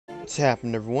What's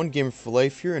happening, everyone? Gamer for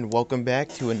Life here, and welcome back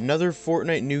to another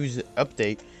Fortnite news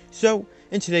update. So,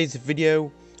 in today's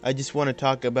video, I just want to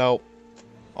talk about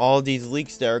all these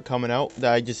leaks that are coming out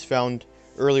that I just found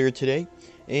earlier today,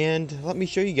 and let me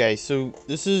show you guys. So,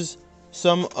 this is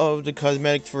some of the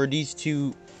cosmetics for these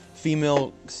two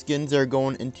female skins that are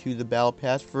going into the Battle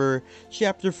Pass for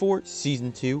Chapter 4,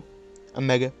 Season 2,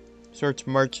 Omega. Starts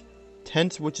March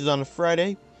 10th, which is on a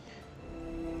Friday.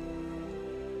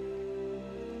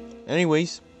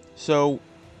 Anyways, so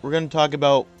we're gonna talk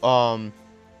about alright,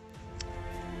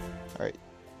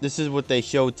 this is what they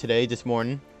showed today, this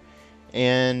morning,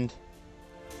 and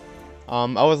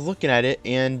I was looking at it,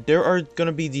 and there are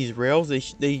gonna be these rails.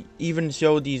 They even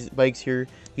showed these bikes here.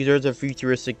 These are the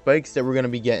futuristic bikes that we're gonna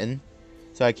be getting,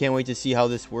 so I can't wait to see how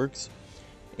this works.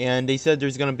 And they said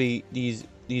there's gonna be these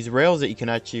rails that you can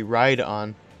actually ride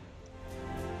on,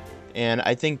 and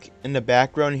I think in the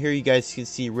background here you guys can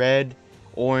see red,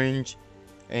 orange,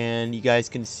 and you guys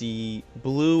can see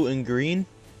blue and green,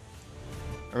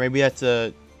 or maybe that's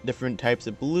different types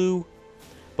of blue,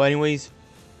 but anyways,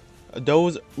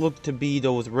 those look to be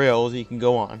those rails that you can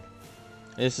go on.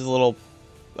 And this is a little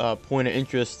point of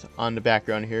interest on the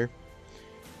background here,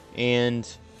 and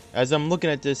as I'm looking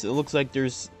at this, it looks like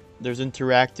there's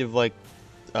interactive, like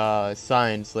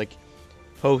signs, like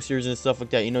posters and stuff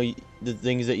like that. You know, the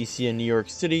things that you see in New York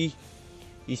City.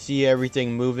 You see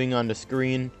everything moving on the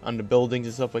screen, on the buildings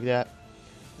and stuff like that.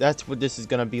 That's what this is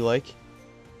going to be like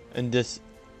in this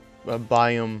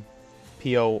biome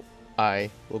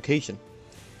POI location.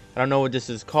 I don't know what this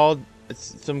is called.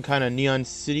 It's some kind of neon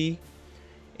city.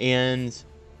 And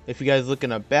if you guys look in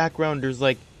the background, there's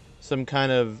like some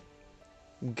kind of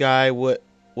guy with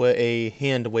a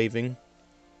hand waving.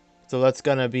 So that's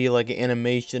going to be like an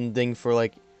animation thing for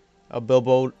like a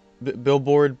billboard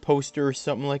poster or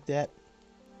something like that.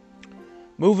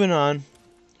 Moving on,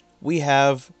 we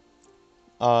have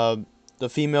the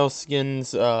female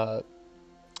skin's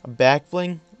back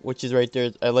bling, which is right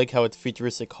there. I like how it's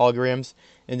futuristic holograms.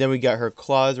 And then we got her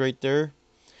claws right there.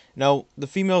 Now, the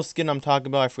female skin I'm talking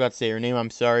about, I forgot to say her name, I'm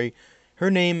sorry.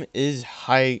 Her name is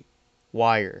High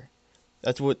Wire.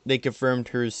 That's what they confirmed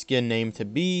her skin name to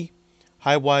be.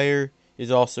 High Wire is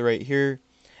also right here.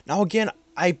 Now, again,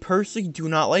 I personally do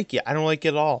not like it. I don't like it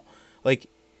at all. Like,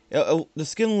 the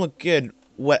skin looked good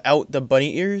without the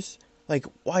bunny ears. Like,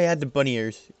 why add the bunny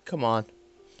ears? Come on.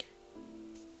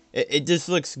 It just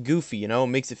looks goofy, you know? It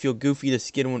makes it feel goofy, the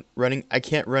skin when running. I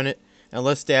can't run it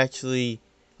unless they actually,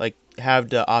 like, have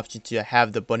the option to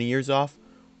have the bunny ears off,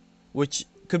 which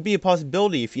could be a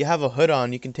possibility. If you have a hood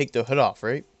on, you can take the hood off,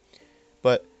 right?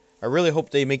 But I really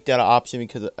hope they make that an option,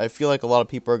 because I feel like a lot of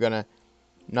people are gonna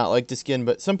not like the skin,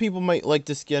 but some people might like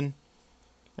the skin.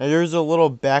 Now, there's a little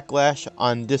backlash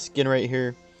on this skin right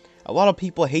here. A lot of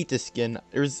people hate this skin.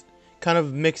 There's kind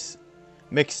of mixed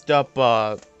up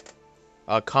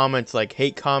comments, like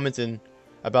hate comments and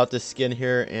about this skin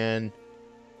here, and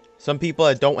some people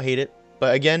that don't hate it.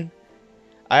 But again,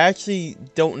 I actually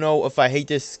don't know if I hate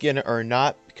this skin or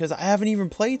not, because I haven't even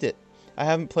played it. I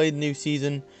haven't played the new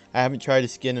season. I haven't tried the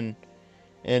skin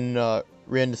and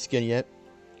ran the skin yet.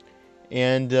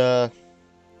 And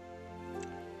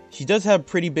she does have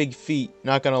pretty big feet,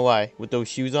 not gonna lie, with those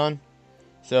shoes on.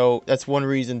 So that's one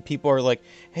reason people are like,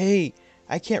 hey,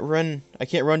 I can't run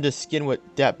this skin with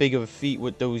that big of feet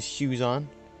with those shoes on.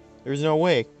 There's no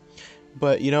way.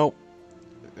 But, you know,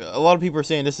 a lot of people are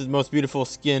saying this is the most beautiful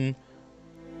skin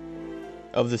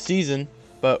of the season.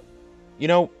 But, you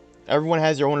know, everyone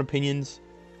has their own opinions.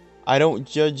 I don't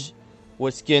judge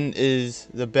what skin is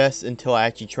the best until I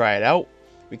actually try it out,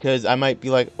 because I might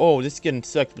be like, oh, this skin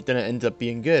sucks, but then it ends up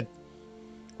being good.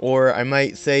 Or I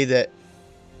might say that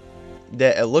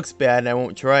it looks bad and I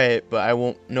won't try it, but I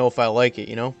won't know if I like it,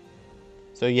 you know?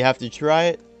 So you have to try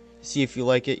it, see if you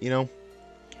like it, you know?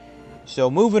 So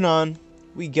moving on,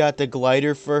 we got the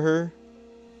glider for her.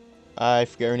 I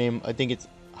forget her name. I think it's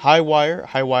High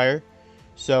Wire.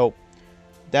 So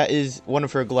that is one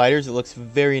of her gliders. It looks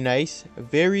very nice,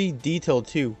 very detailed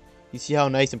too. You see how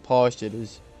nice and polished it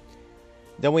is.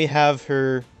 Then we have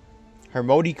her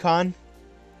emoticon.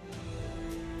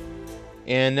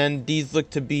 And then these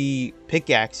look to be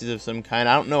pickaxes of some kind.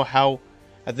 I don't know how.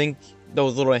 I think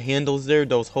those little handles there,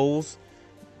 those holes,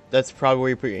 that's probably where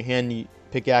you put your hand, you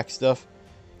pickaxe stuff.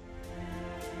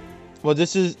 Well,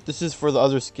 this is for the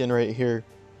other skin right here.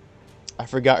 I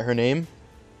forgot her name.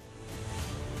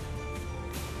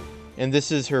 And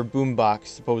this is her boombox,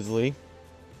 supposedly.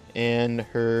 And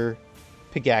her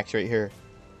pickaxe right here.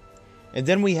 And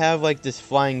then we have like this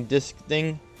flying disc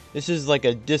thing. This is like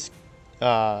a disc,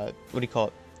 what do you call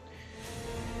it?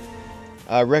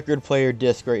 record player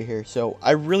disc right here. So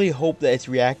I really hope that it's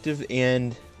reactive,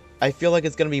 and I feel like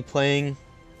it's gonna be playing.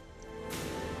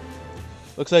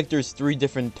 Looks like there's 3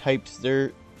 different types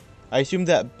there. I assume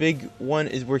that big one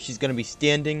is where she's gonna be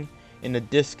standing, and the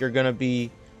disc are gonna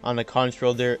be on the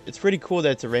console there. It's pretty cool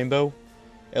that it's a rainbow.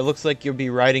 It looks like you'll be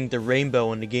riding the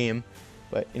rainbow in the game,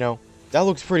 but you know, that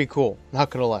looks pretty cool, not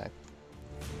gonna lie.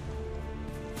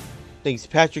 Thanks,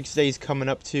 Patrick's Day is coming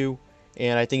up too,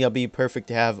 and I think it'll be perfect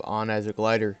to have on as a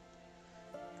glider,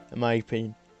 in my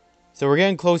opinion. So we're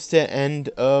getting close to the end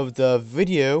of the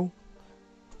video,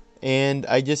 and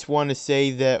I just want to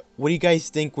say that, what do you guys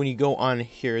think when you go on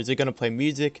here? Is it gonna play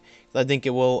music? I think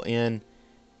it will, and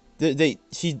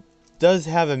she does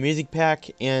have a music pack,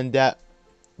 and that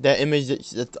image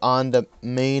that's on the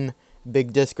main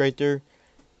big disc right there,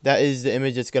 that is the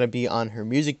image that's gonna be on her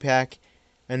music pack.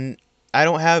 And I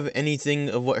don't have anything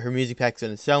of what her music pack's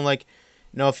gonna sound like.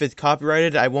 Now, if it's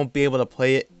copyrighted, I won't be able to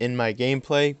play it in my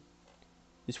gameplay.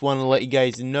 Just want to let you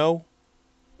guys know.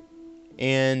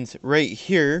 And right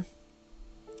here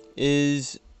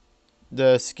is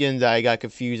the skin that I got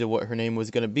confused of what her name was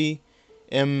gonna be.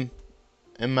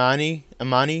 Imani,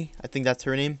 I think that's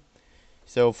her name.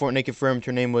 So Fortnite confirmed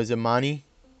her name was Imani.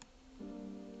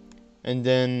 And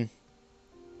then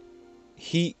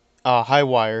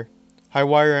Highwire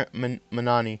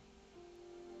Manani,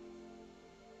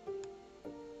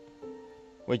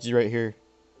 which is right here.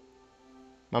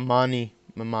 Mamani.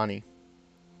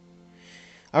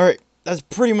 Alright, that's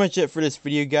pretty much it for this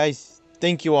video, guys.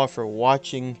 Thank you all for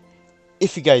watching.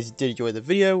 If you guys did enjoy the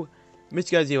video, make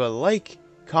sure you guys leave a like,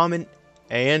 comment,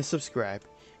 and subscribe.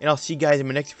 And I'll see you guys in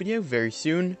my next video very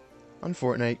soon on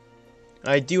Fortnite.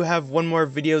 I do have one more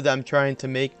video that I'm trying to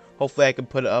make. Hopefully I can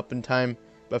put it up in time.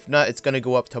 But if not, it's going to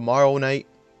go up tomorrow night.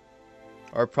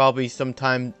 Or probably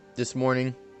sometime this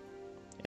morning.